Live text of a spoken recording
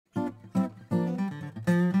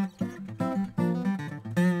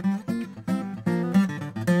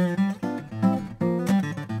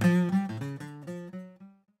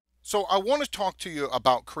So I want to talk to you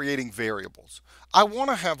about creating variables. I want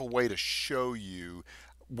to have a way to show you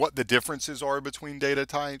what the differences are between data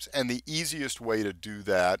types, and the easiest way to do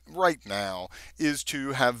that right now is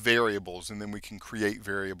to have variables, and then we can create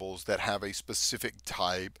variables that have a specific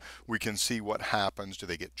type. We can see what happens. Do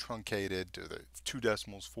they get truncated? Do they 2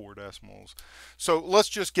 decimals, 4 decimals? So let's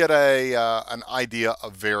just get an idea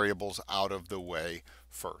of variables out of the way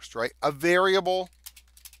first, right? A variable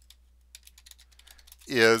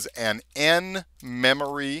is an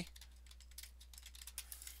in-memory,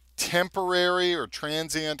 temporary or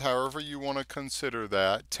transient, however you want to consider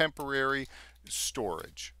that, temporary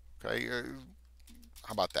storage. Okay,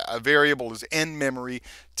 how about that? A variable is in-memory,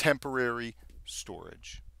 temporary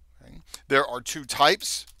storage. Okay? There are 2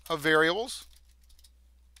 types of variables.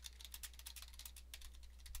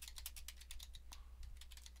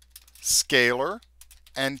 Scalar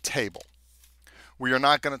and table. We are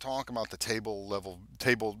not going to talk about the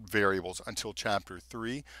table variables until chapter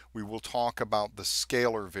 3. We will talk about the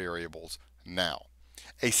scalar variables now.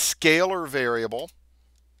 A scalar variable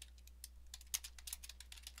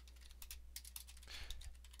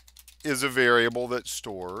is a variable that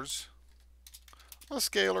stores a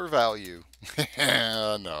scalar value.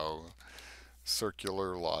 No.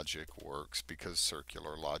 Circular logic works because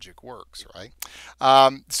circular logic works, right?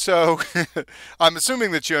 So I'm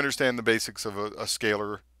assuming that you understand the basics of a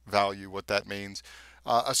scalar value, what that means.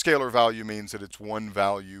 A scalar value means that it's one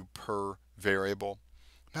value per variable.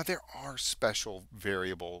 Now there are special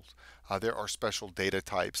variables. There are special data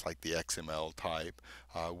types like the XML type,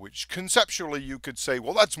 which conceptually you could say,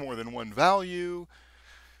 well, that's more than one value.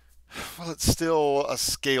 Well, it's still a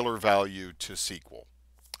scalar value to SQL.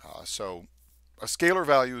 So a scalar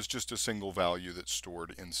value is just a single value that's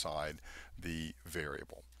stored inside the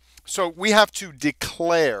variable. So we have to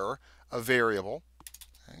declare a variable.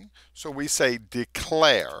 Okay? So we say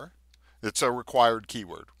declare. It's a required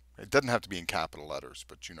keyword. It doesn't have to be in capital letters,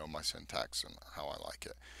 but you know my syntax and how I like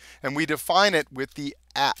it. And we define it with the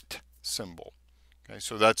at symbol. Okay,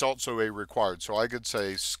 so that's also a required. So I could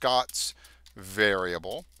say Scott's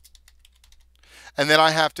variable. And then I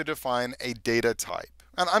have to define a data type.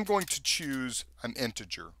 And I'm going to choose an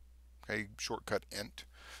integer, okay, shortcut int.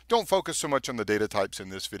 Don't focus so much on the data types in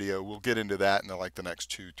this video. We'll get into that in the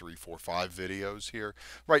next 2, 3, 4, 5 videos here.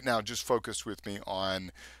 Right now, just focus with me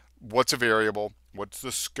on what's a variable, what's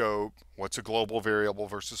the scope, what's a global variable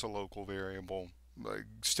versus a local variable.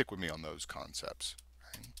 Stick with me on those concepts.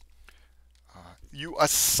 Okay? You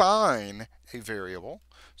assign a variable.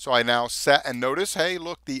 So I now set, and notice, hey,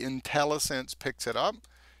 look, the IntelliSense picks it up,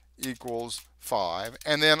 equals 5,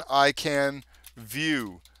 and then I can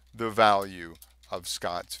view the value of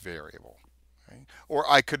Scott's variable. Okay? Or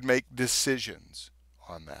I could make decisions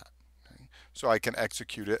on that. Okay? So I can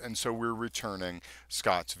execute it, and so we're returning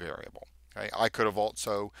Scott's variable. Okay? I could have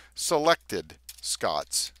also selected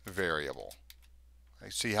Scott's variable.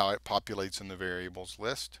 Okay? See how it populates in the variables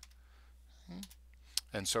list? Okay?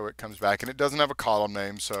 And so it comes back, and it doesn't have a column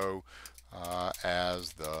name, so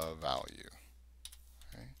as the value.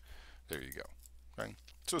 Okay? There you go. Okay?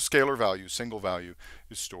 So scalar value, single value,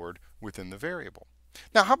 is stored within the variable.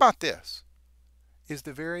 Now, how about this? Is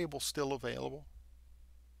the variable still available?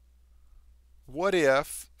 What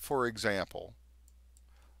if, for example,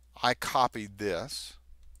 I copied this,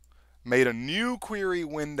 made a new query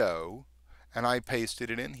window, and I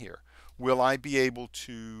pasted it in here? Will I be able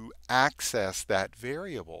to access that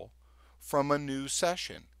variable from a new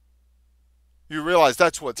session? You realize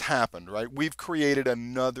that's what's happened, right? We've created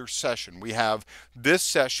another session. We have this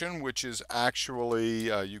session, which is actually,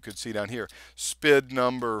 you could see down here, SPID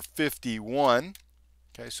number 51.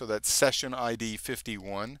 Okay, so that's session ID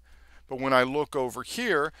 51. But when I look over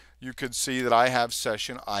here, you could see that I have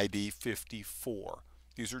session ID 54.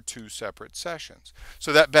 These are 2 separate sessions.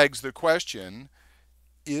 So that begs the question,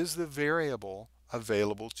 is the variable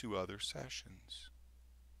available to other sessions?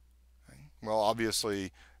 Okay. Well,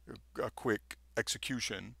 obviously, a quick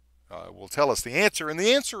execution will tell us the answer, and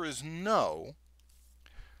the answer is no.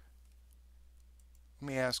 Let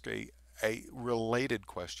me ask a related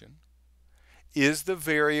question. Is the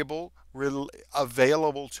variable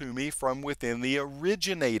available to me from within the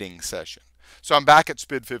originating session? So I'm back at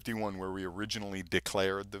SPID 51 where we originally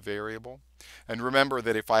declared the variable. And remember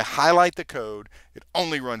that if I highlight the code, it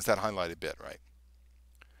only runs that highlighted bit, right?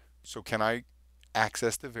 So can I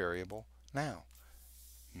access the variable now?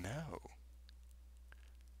 No.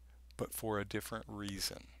 But for a different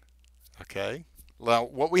reason. Okay? Now,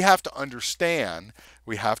 what we have to understand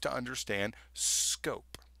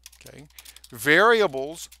scope. Okay?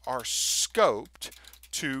 Variables are scoped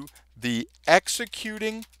to the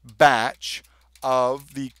executing batch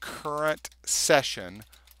of the current session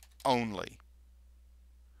only.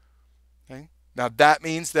 Okay? Now that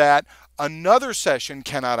means that another session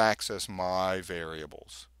cannot access my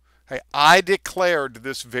variables. Okay? I declared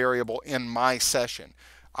this variable in my session.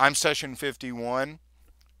 I'm session 51.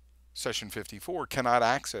 Session 54 cannot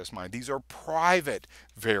access mine. These are private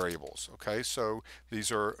variables. Okay, so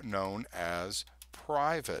these are known as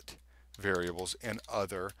private variables in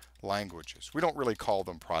other languages. We don't really call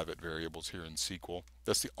them private variables here in SQL.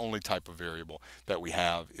 That's the only type of variable that we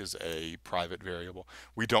have is a private variable.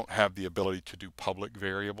 We don't have the ability to do public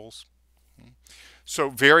variables.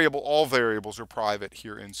 So all variables are private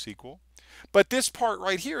here in SQL. But this part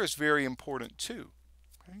right here is very important too.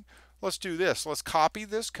 Okay? Let's do this. Let's copy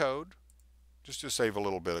this code just to save a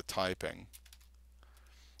little bit of typing.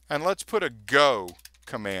 And let's put a go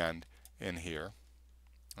command in here.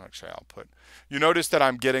 Actually, you notice that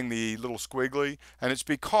I'm getting the little squiggly, and it's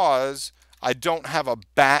because I don't have a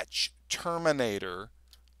batch terminator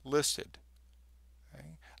listed. Okay?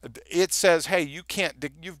 It says, hey,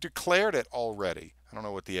 you've declared it already. I don't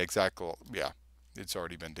know what the exact, yeah, it's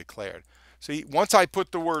already been declared. See, once I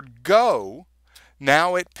put the word go,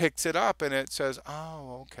 now it picks it up and it says,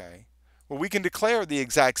 oh, okay. Well, we can declare the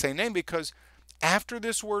exact same name because after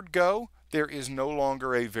this word go, there is no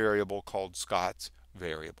longer a variable called Scott's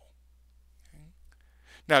variable. Okay.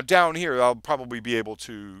 Now down here, I'll probably be able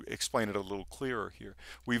to explain it a little clearer here.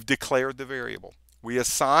 We've declared the variable. We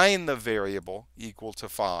assign the variable equal to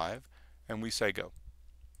 5 and we say go.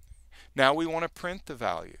 Now we want to print the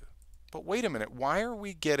value. But wait a minute, why are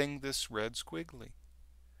we getting this red squiggly?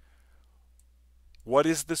 What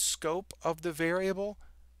is the scope of the variable?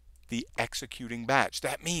 The executing batch.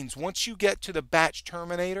 That means once you get to the batch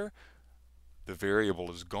terminator, the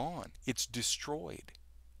variable is gone. It's destroyed.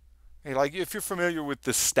 Okay, like if you're familiar with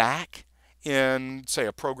the stack in, say,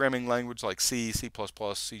 a programming language like C, C++,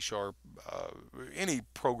 C#, any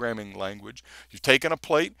programming language, you've taken a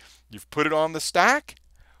plate, you've put it on the stack.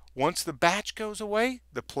 Once the batch goes away,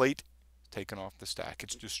 the plate is taken off the stack.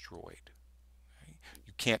 It's destroyed. Okay?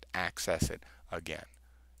 You can't access it again.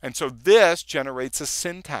 And so this generates a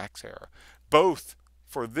syntax error, both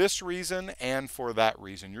for this reason and for that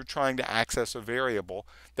reason. You're trying to access a variable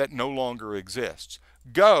that no longer exists.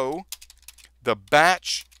 Go, the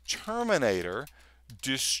batch terminator,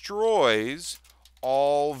 destroys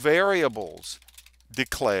all variables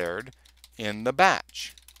declared in the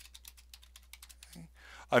batch. Okay.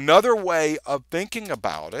 Another way of thinking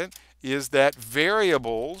about it is that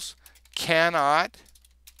variables cannot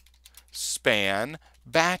span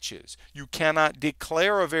batches. You cannot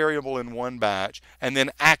declare a variable in one batch and then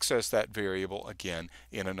access that variable again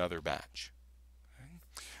in another batch. Okay.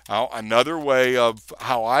 Now, another way of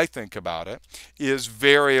how I think about it is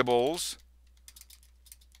variables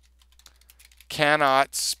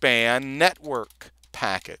cannot span network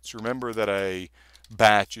packets. Remember that a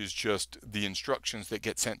batch is just the instructions that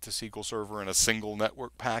get sent to SQL Server in a single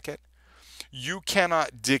network packet. You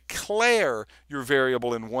cannot declare your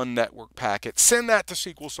variable in one network packet, send that to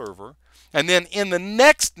SQL Server, and then in the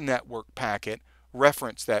next network packet,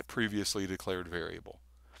 reference that previously declared variable.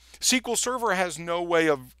 SQL Server has no way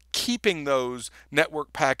of keeping those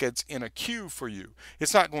network packets in a queue for you.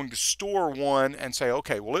 It's not going to store one and say,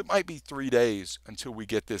 okay, well, it might be 3 days until we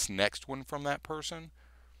get this next one from that person.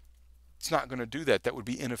 It's not going to do that. That would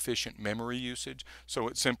be inefficient memory usage. So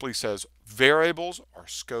it simply says variables are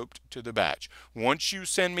scoped to the batch. Once you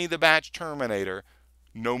send me the batch terminator,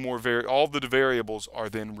 no more all the variables are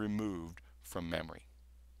then removed from memory.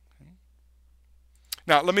 Okay.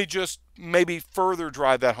 Now let me just maybe further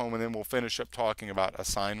drive that home and then we'll finish up talking about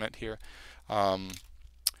assignment here. Come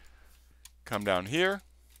down here.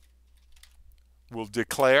 We'll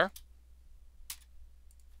declare.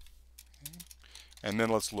 Okay. And then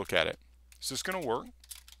let's look at it. Is this going to work?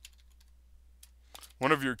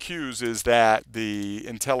 One of your cues is that the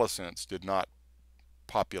IntelliSense did not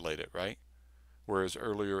populate it, right? Whereas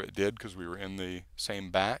earlier it did because we were in the same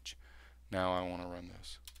batch. Now I want to run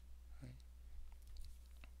this.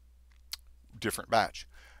 Different batch.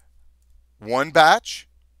 One batch.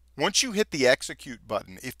 Once you hit the execute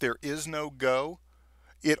button, if there is no go,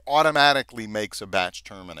 it automatically makes a batch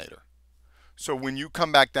terminator. So when you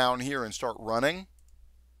come back down here and start running,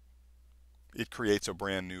 it creates a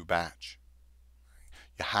brand new batch.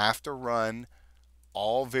 You have to run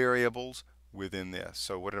all variables within this.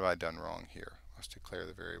 So what have I done wrong here? Let's declare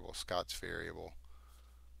the variable, Scott's variable.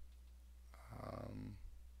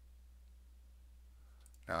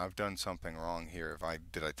 Now I've done something wrong here.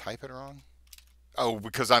 Did I type it wrong? Oh,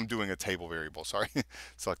 because I'm doing a table variable. Sorry,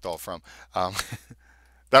 select all from.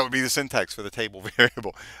 That would be the syntax for the table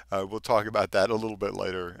variable. We'll talk about that a little bit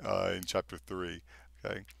later in chapter 3.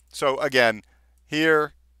 Okay. So again,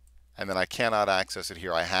 here, and then I cannot access it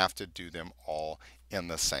here. I have to do them all in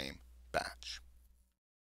the same batch.